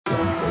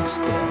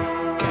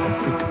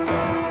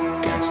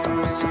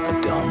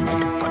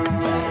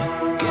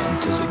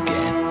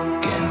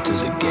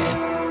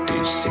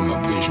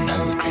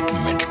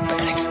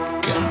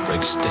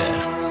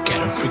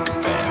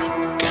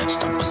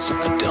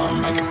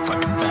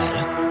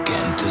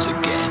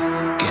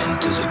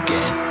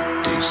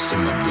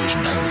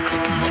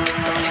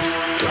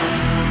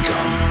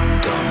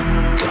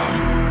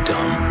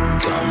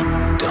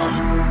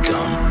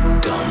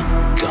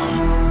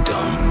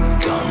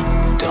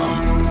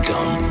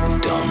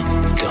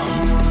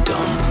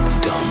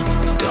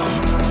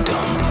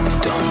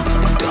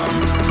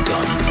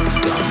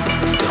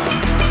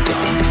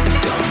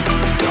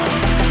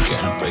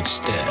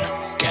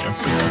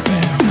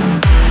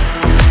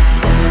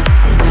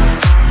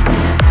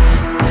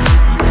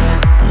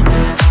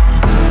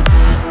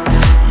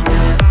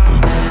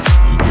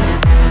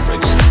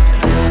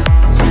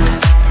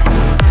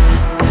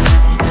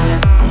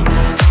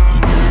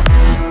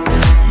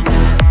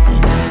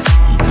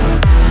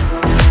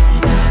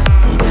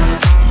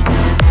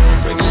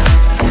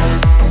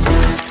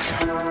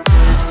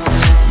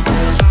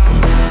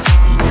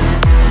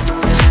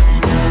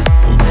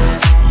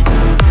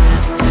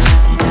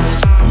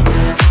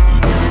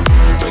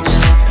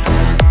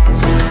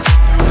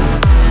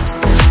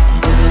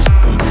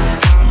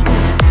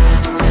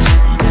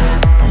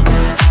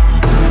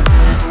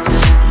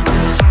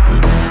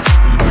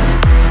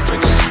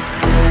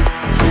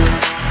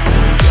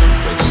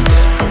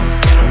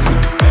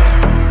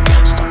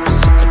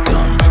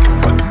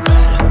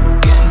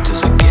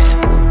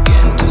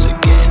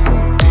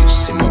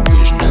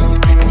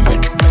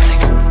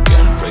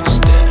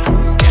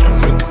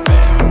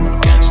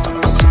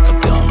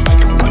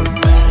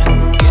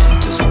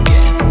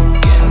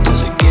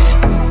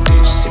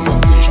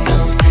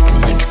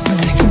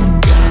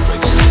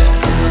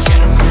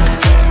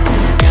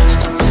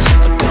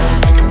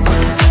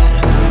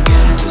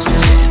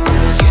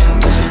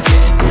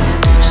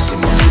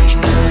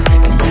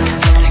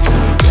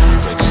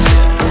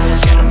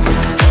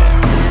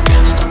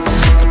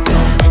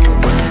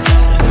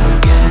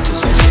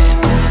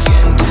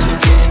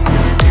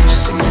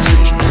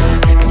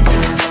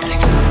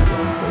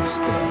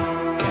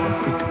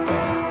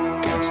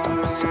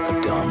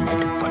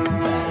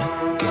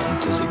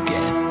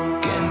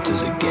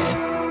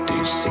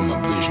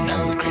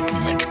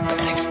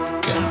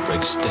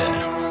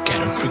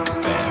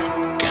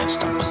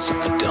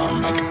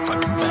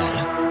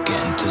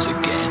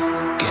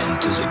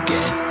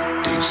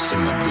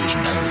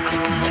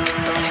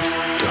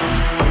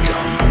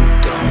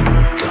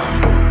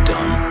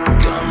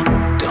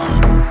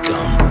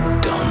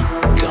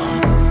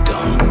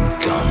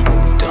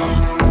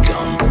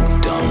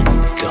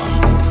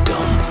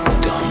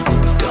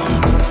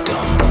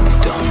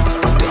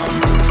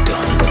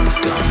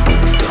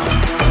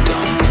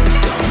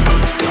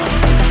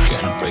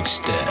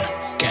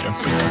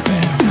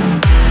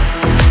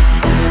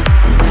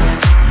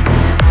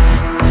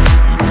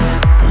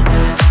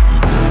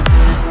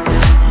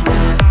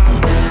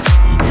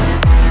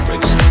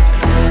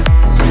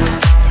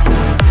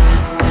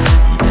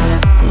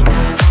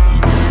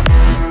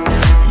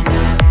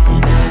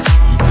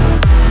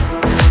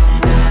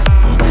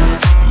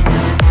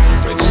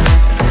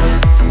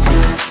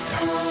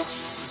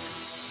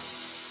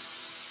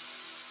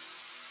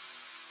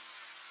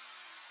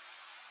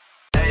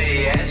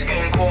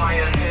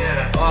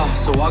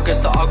So I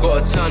guess that I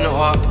gotta turn it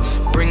up.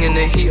 Bringing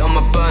the heat,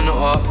 I'ma burn it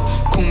up.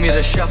 Call me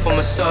the chef,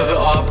 I'ma serve it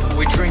up.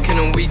 We drinking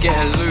and we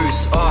getting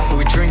loose.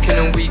 We drinking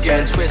and we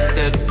getting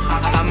twisted.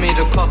 I made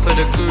a cup of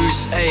the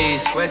goose. Ayy,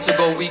 swear to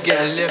God we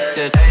getting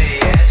lifted.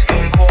 Ayy, it's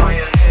getting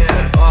quiet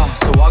here.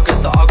 So I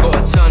guess that I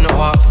gotta turn it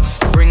up.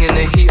 Bringing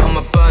the heat,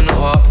 I'ma burn it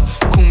up.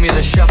 Call me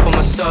the chef,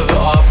 I'ma serve it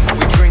up.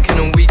 We drinking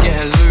and we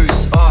getting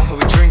loose.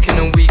 We drinking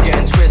and we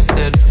getting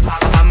twisted.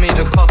 I made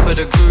a cup of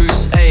the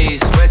goose. Ayy,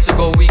 swear to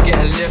God we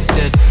getting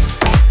lifted.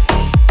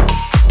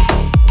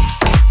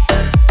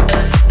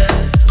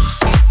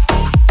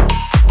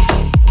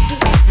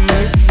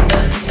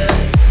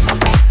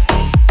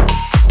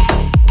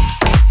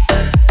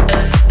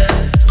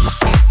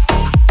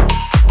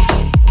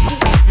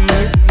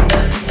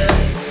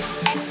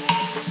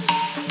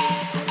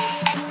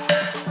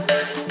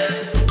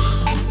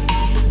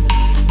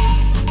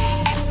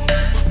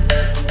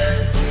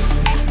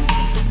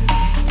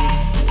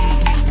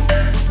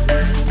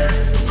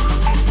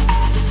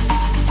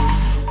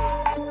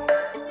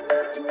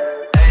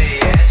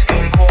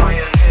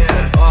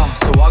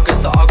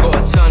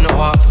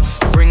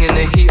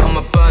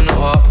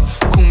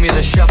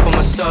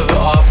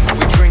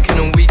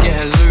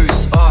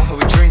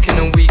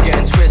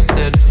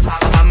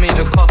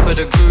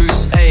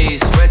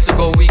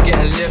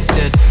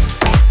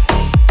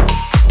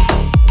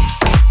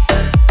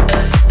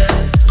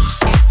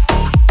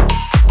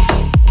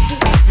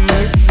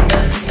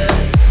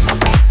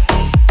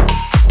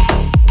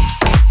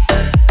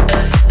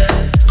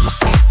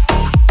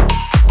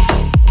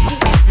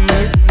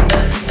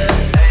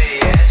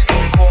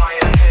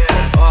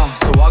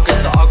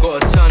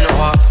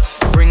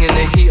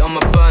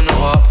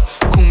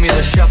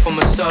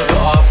 I'ma serve it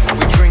up.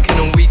 We drinking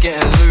and we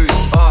getting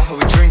loose.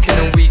 We drinking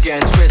and we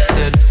getting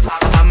twisted.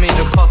 I made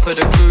a cup of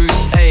the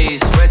goose. Ayy,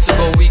 swear to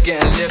God we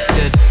getting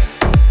lifted.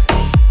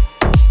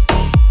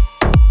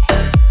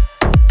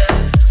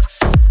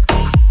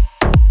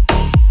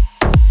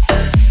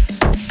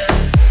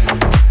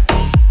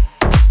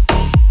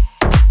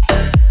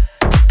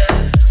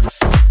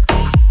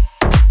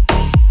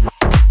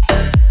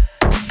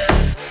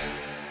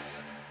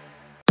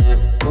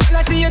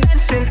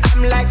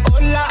 I'm like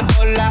hola,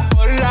 hola,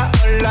 hola,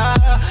 hola.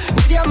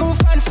 With your move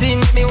fancy,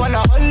 make me wanna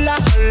hola,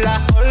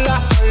 hola, hola,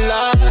 hola.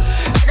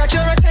 I got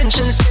your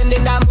attention,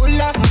 spending that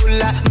moolah,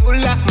 moolah,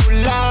 moolah,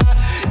 moolah.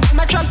 Now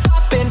my trap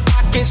popping,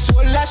 pocket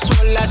swola,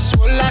 swola,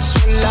 swola,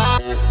 swola.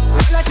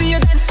 When I see you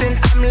dancing,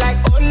 I'm like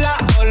hola,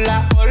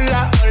 hola,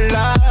 hola,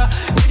 hola.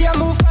 With your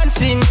move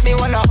fancy, make me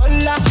wanna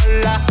hola,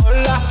 hola,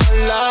 hola,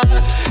 hola.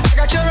 I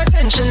got your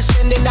attention,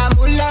 spending that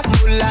moolah,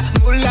 moolah,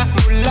 moolah,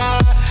 moolah.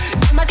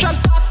 Now my trap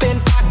popping,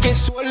 pocket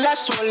swola,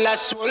 swola,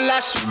 swola,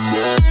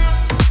 swola.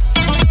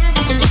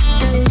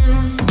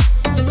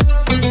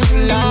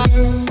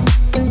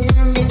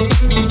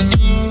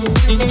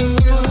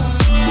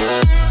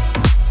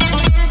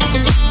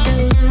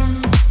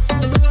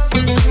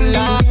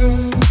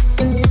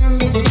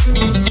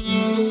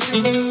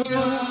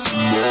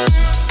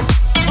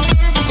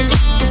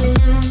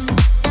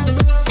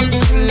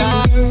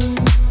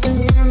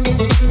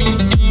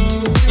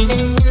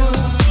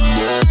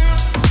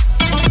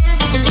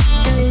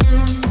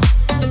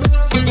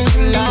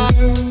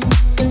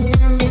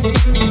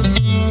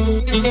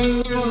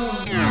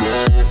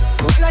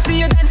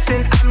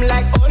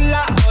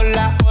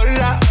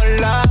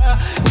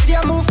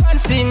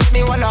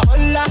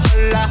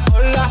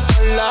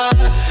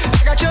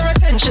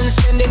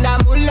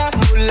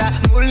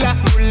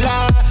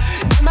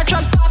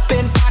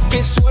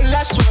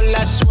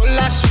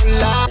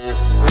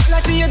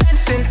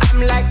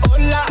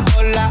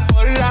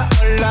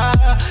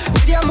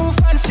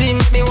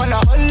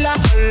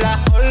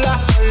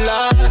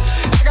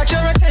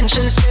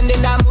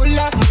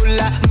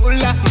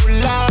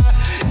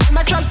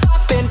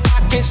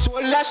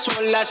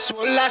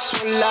 Swola,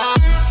 swola.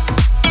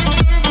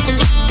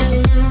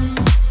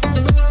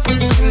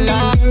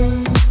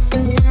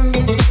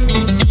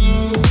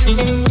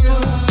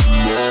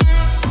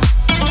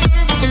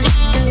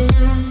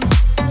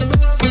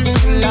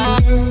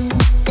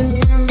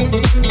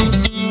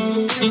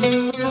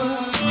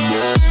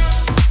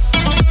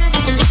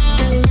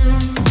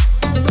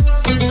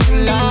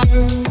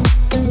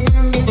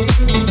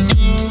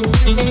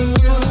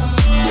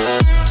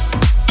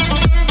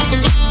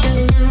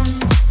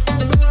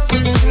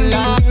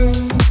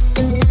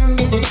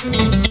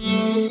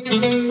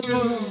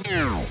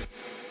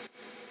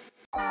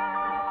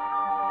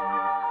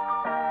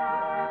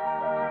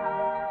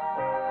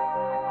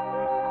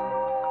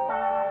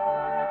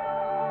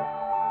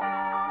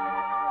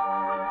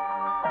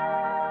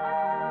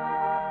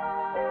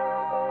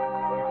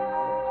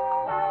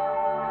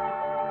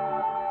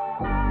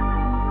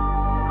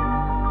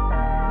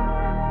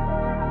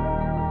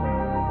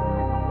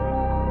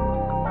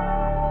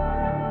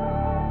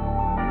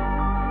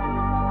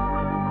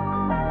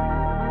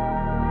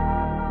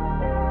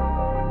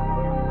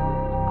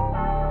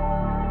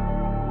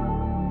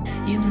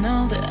 You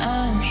know that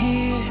I'm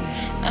here,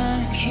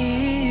 I'm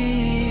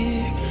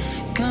here.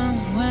 Come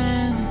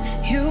when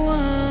you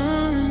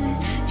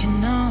want. You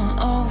know I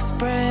always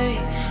pray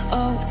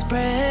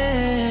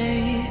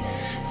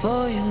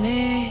for your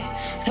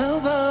little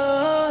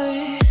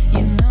boy.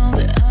 You know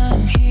that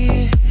I'm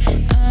here,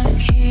 I'm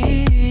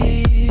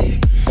here.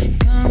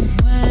 Come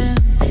when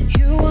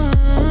you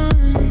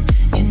want.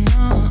 You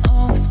know I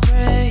always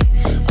pray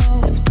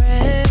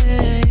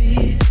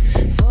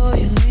for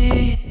your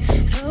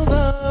little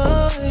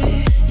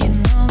boy. You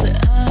know that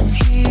I'm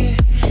here,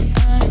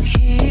 I'm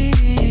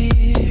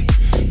here.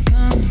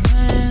 Come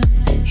when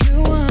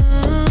you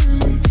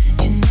want.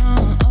 You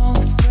know I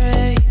always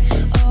pray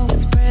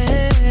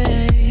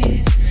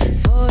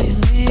for your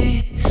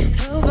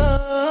little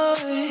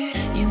boy.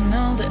 You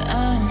know that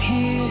I'm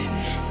here,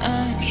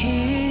 I'm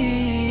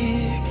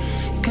here.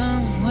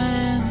 Come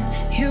when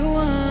you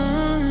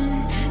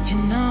want. You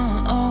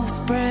know I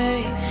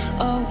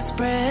always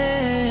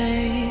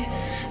pray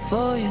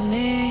for your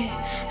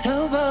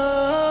little boy.